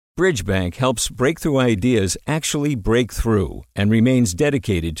Bridge Bank helps breakthrough ideas actually break through and remains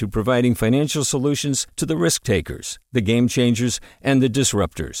dedicated to providing financial solutions to the risk takers, the game changers, and the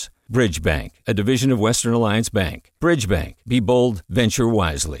disruptors. Bridge Bank, a division of Western Alliance Bank. Bridge Bank. Be bold, venture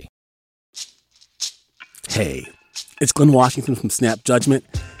wisely. Hey, it's Glenn Washington from Snap Judgment.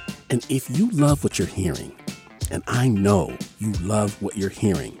 And if you love what you're hearing, and I know you love what you're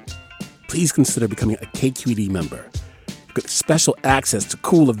hearing, please consider becoming a KQED member. You get special access to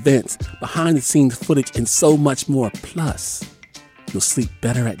cool events, behind-the-scenes footage, and so much more. Plus, you'll sleep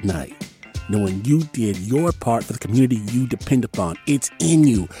better at night knowing you did your part for the community you depend upon. It's in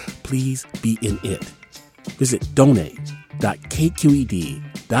you. Please be in it. Visit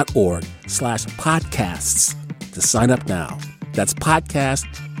donate.kqed.org/podcasts to sign up now. That's podcast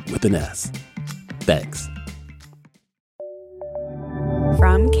with an S. Thanks.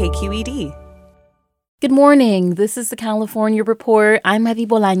 From KQED. Good morning. This is the California Report. I'm Heidi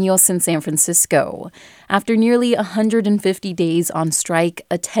Bolaños in San Francisco. After nearly 150 days on strike,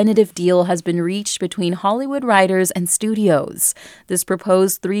 a tentative deal has been reached between Hollywood writers and studios. This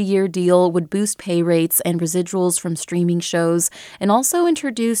proposed 3-year deal would boost pay rates and residuals from streaming shows and also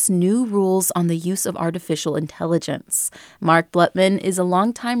introduce new rules on the use of artificial intelligence. Mark Blutman is a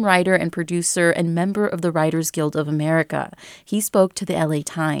longtime writer and producer and member of the Writers Guild of America. He spoke to the LA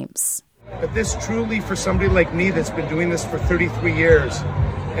Times. But this truly, for somebody like me that's been doing this for 33 years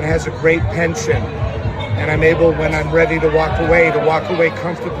and has a great pension, and I'm able, when I'm ready to walk away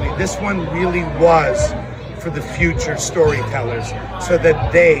comfortably, this one really was for the future storytellers so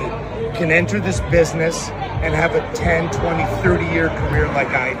that they can enter this business and have a 10, 20, 30-year career like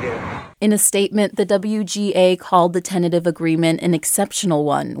I did. In a statement, the WGA called the tentative agreement an exceptional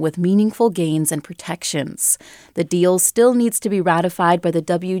one with meaningful gains and protections. The deal still needs to be ratified by the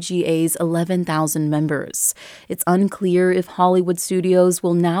WGA's 11,000 members. It's unclear if Hollywood studios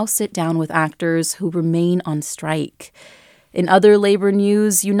will now sit down with actors who remain on strike. In other labor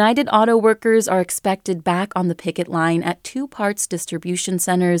news, United Auto Workers are expected back on the picket line at 2 parts distribution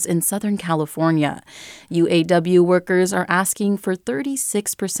centers in Southern California. UAW workers are asking for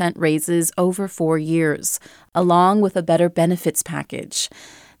 36% raises over 4 years, along with a better benefits package.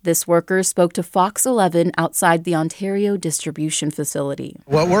 This worker spoke to Fox 11 outside the Ontario distribution facility.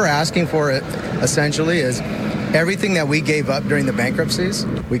 What we're asking for essentially is everything that we gave up during the bankruptcies.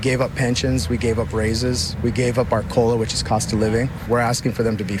 We gave up pensions, we gave up raises, we gave up our COLA, which is cost of living. We're asking for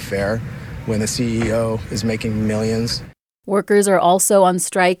them to be fair when the CEO is making millions. Workers are also on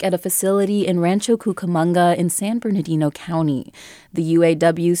strike at a facility in Rancho Cucamonga in San Bernardino County. The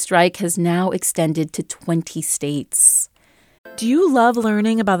UAW strike has now extended to 20 states. Do you love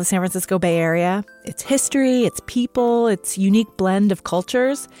learning about the San Francisco Bay Area, its history, its people, its unique blend of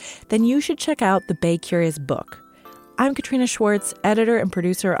cultures? Then you should check out the Bay Curious book. I'm Katrina Schwartz, editor and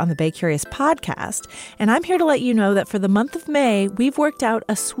producer on the Bay Curious podcast, and I'm here to let you know that for the month of May, we've worked out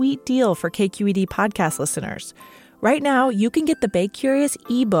a sweet deal for KQED podcast listeners. Right now, you can get the Bay Curious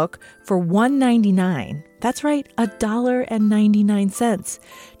ebook for $1.99. That's right, $1.99.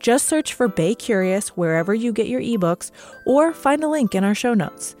 Just search for Bay Curious wherever you get your ebooks or find a link in our show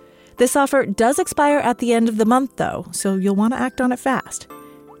notes. This offer does expire at the end of the month, though, so you'll want to act on it fast.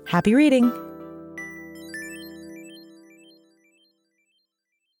 Happy reading!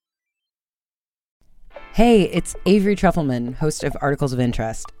 Hey, it's Avery Trufelman, host of Articles of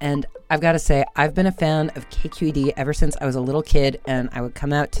Interest, and I've got to say, I've been a fan of KQED ever since I was a little kid, and I would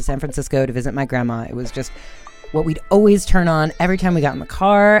come out to San Francisco to visit my grandma. It was just what we'd always turn on every time we got in the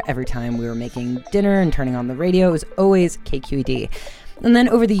car, every time we were making dinner and turning on the radio. It was always KQED. And then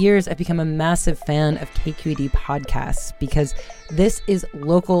over the years, I've become a massive fan of KQED podcasts because this is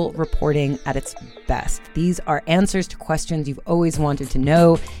local reporting at its best. These are answers to questions you've always wanted to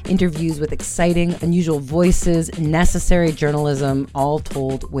know, interviews with exciting, unusual voices, necessary journalism, all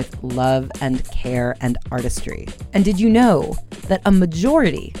told with love and care and artistry. And did you know that a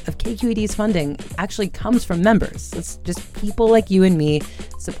majority of KQED's funding actually comes from members? It's just people like you and me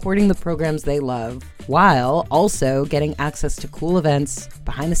supporting the programs they love, while also getting access to cool events,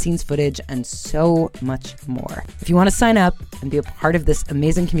 behind-the-scenes footage, and so much more. If you want to sign up and be a part of this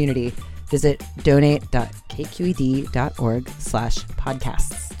amazing community, visit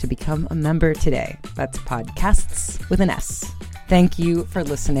donate.kqed.org/podcasts to become a member today. That's podcasts with an S. Thank you for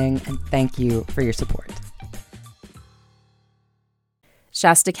listening, and thank you for your support.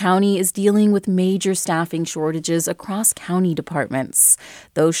 Shasta County is dealing with major staffing shortages across county departments.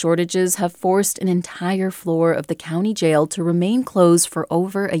 Those shortages have forced an entire floor of the county jail to remain closed for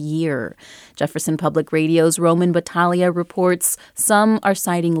over a year. Jefferson Public Radio's Roman Battaglia reports some are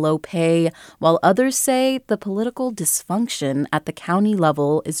citing low pay, while others say the political dysfunction at the county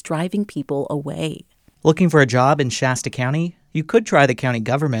level is driving people away. Looking for a job in Shasta County? You could try the county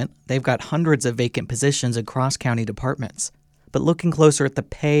government. They've got hundreds of vacant positions across county departments. But looking closer at the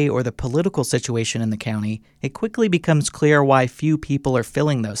pay or the political situation in the county, it quickly becomes clear why few people are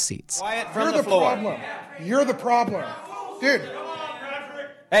filling those seats. Quiet from the floor. Problem. You're the problem. Dude.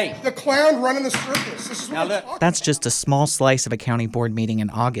 Hey. The clown running the circus. This is what Now look. That's just a small slice of a county board meeting in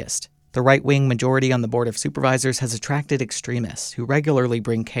August. The right-wing majority on the Board of Supervisors has attracted extremists who regularly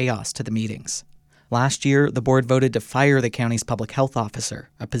bring chaos to the meetings. Last year, the board voted to fire the county's public health officer,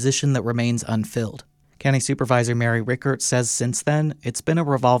 a position that remains unfilled. County Supervisor Mary Rickert says since then, it's been a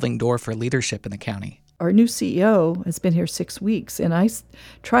revolving door for leadership in the county. Our new CEO has been here 6 weeks, and I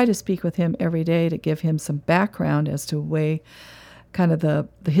try to speak with him every day to give him some background as to kind of the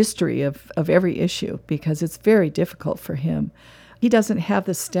history of every issue, because it's very difficult for him. He doesn't have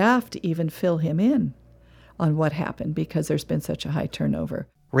the staff to even fill him in on what happened because there's been such a high turnover.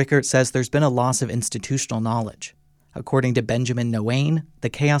 Rickert says there's been a loss of institutional knowledge. According to Benjamin Noane, the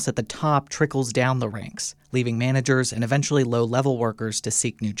chaos at the top trickles down the ranks, leaving managers and eventually low-level workers to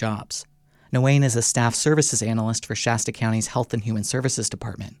seek new jobs. Noane is a staff services analyst for Shasta County's Health and Human Services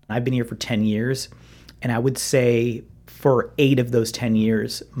Department. I've been here for 10 years, and I would say for 8 of those 10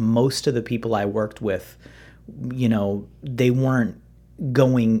 years, most of the people I worked with, they weren't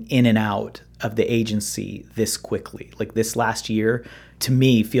going in and out of the agency this quickly. Like this last year, to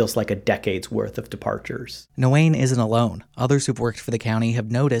me, feels like a decade's worth of departures. Noane isn't alone. Others who've worked for the county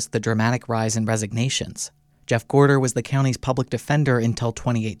have noticed the dramatic rise in resignations. Jeff Gorder was the county's public defender until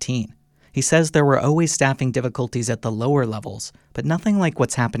 2018. He says there were always staffing difficulties at the lower levels, but nothing like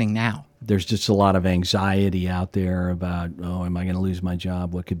what's happening now. There's just a lot of anxiety out there about, am I going to lose my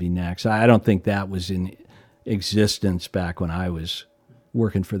job? What could be next? I don't think that was in existence back when I was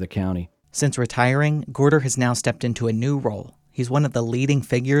working for the county. Since retiring, Gorder has now stepped into a new role. He's one of the leading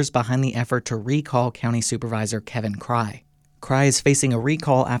figures behind the effort to recall County Supervisor Kevin Cry. Cry is facing a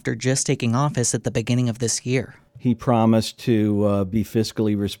recall after just taking office at the beginning of this year. He promised to be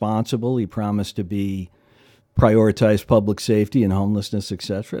fiscally responsible. He promised to prioritize public safety and homelessness,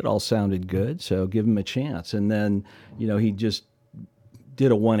 etc. It all sounded good, so give him a chance. And then, he just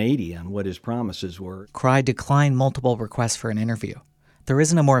did a 180 on what his promises were. Cry declined multiple requests for an interview. There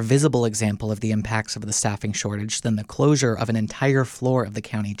isn't a more visible example of the impacts of the staffing shortage than the closure of an entire floor of the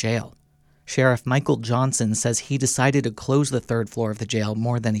county jail. Sheriff Michael Johnson says he decided to close the 3rd floor of the jail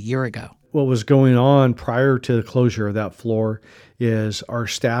more than a year ago. What was going on prior to the closure of that floor is our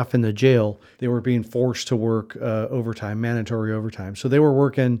staff in the jail, they were being forced to work overtime, mandatory overtime. So they were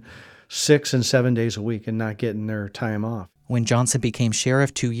working 6 and 7 days a week and not getting their time off. When Johnson became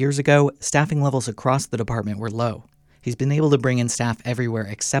sheriff 2 years ago, staffing levels across the department were low. He's been able to bring in staff everywhere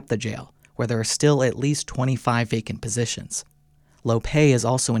except the jail, where there are still at least 25 vacant positions. Low pay is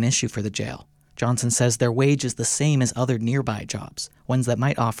also an issue for the jail. Johnson says their wage is the same as other nearby jobs, ones that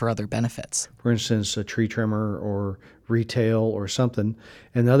might offer other benefits. For instance, a tree trimmer or retail or something.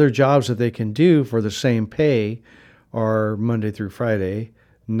 And the other jobs that they can do for the same pay are Monday through Friday,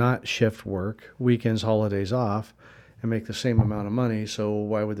 not shift work, weekends, holidays off, and make the same amount of money, so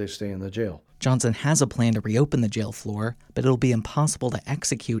why would they stay in the jail? Johnson has a plan to reopen the jail floor, but it'll be impossible to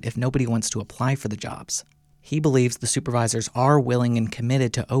execute if nobody wants to apply for the jobs. He believes the supervisors are willing and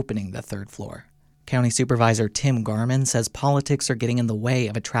committed to opening the 3rd floor. County Supervisor Tim Garman says politics are getting in the way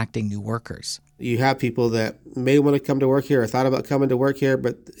of attracting new workers. You have people that may want to come to work here or thought about coming to work here,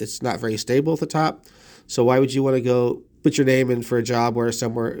 but it's not very stable at the top. So why would you want to go put your name in for a job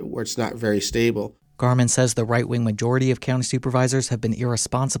somewhere where it's not very stable? Garman says the right-wing majority of county supervisors have been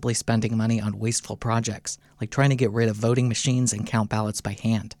irresponsibly spending money on wasteful projects, like trying to get rid of voting machines and count ballots by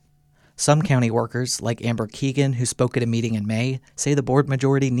hand. Some county workers, like Amber Keegan, who spoke at a meeting in May, say the board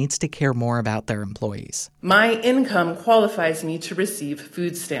majority needs to care more about their employees. My income qualifies me to receive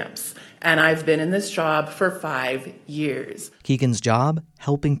food stamps, and I've been in this job for 5 years. Keegan's job?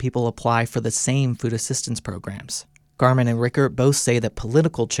 Helping people apply for the same food assistance programs. Garman and Rickert both say that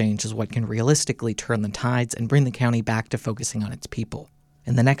political change is what can realistically turn the tides and bring the county back to focusing on its people.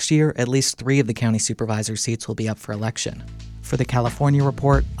 In the next year, at least 3 of the county supervisor seats will be up for election. For the California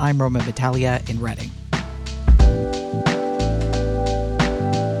Report, I'm Roman Battaglia in Reading.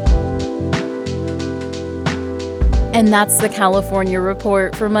 And that's the California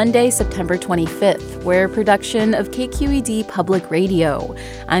Report for Monday, September 25th. We're a production of KQED Public Radio.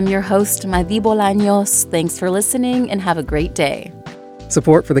 I'm your host, Madi Bolaños. Thanks for listening and have a great day.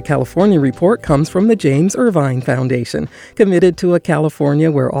 Support for the California Report comes from the James Irvine Foundation, committed to a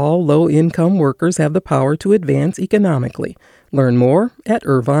California where all low-income workers have the power to advance economically. Learn more at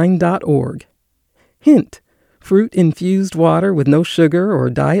irvine.org. Hint: fruit-infused water with no sugar or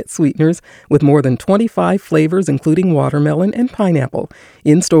diet sweeteners, with more than 25 flavors including watermelon and pineapple,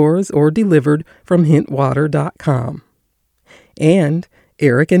 in stores or delivered from hintwater.com. And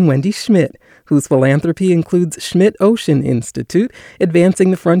Eric and Wendy Schmidt, whose philanthropy includes Schmidt Ocean Institute, advancing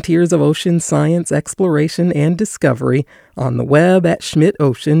the frontiers of ocean science, exploration, and discovery, on the web at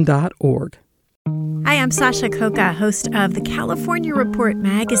schmidtocean.org. Hi, I'm Sasha Coca, host of the California Report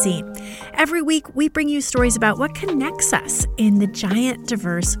magazine. Every week, we bring you stories about what connects us in the giant,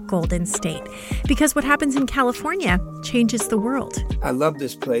 diverse Golden State. Because what happens in California changes the world. I love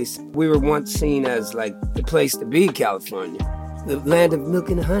this place. We were once seen as like the place to be, California. The land of milk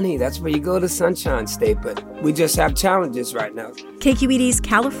and honey. That's where you go to Sunshine State, but we just have challenges right now. KQED's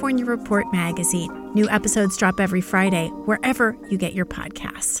California Report magazine. New episodes drop every Friday, wherever you get your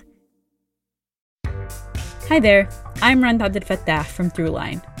podcasts. Hi there, I'm Randa Abdel Fattah from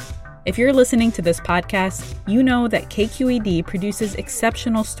Throughline. If you're listening to this podcast, you know that KQED produces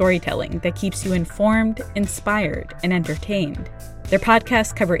exceptional storytelling that keeps you informed, inspired, and entertained. Their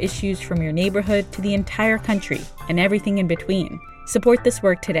podcasts cover issues from your neighborhood to the entire country and everything in between. Support this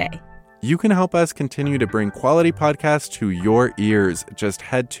work today. You can help us continue to bring quality podcasts to your ears. Just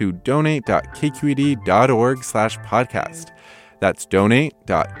head to donate.kqed.org/podcast. That's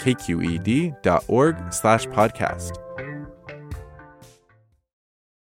donate.kqed.org/podcast.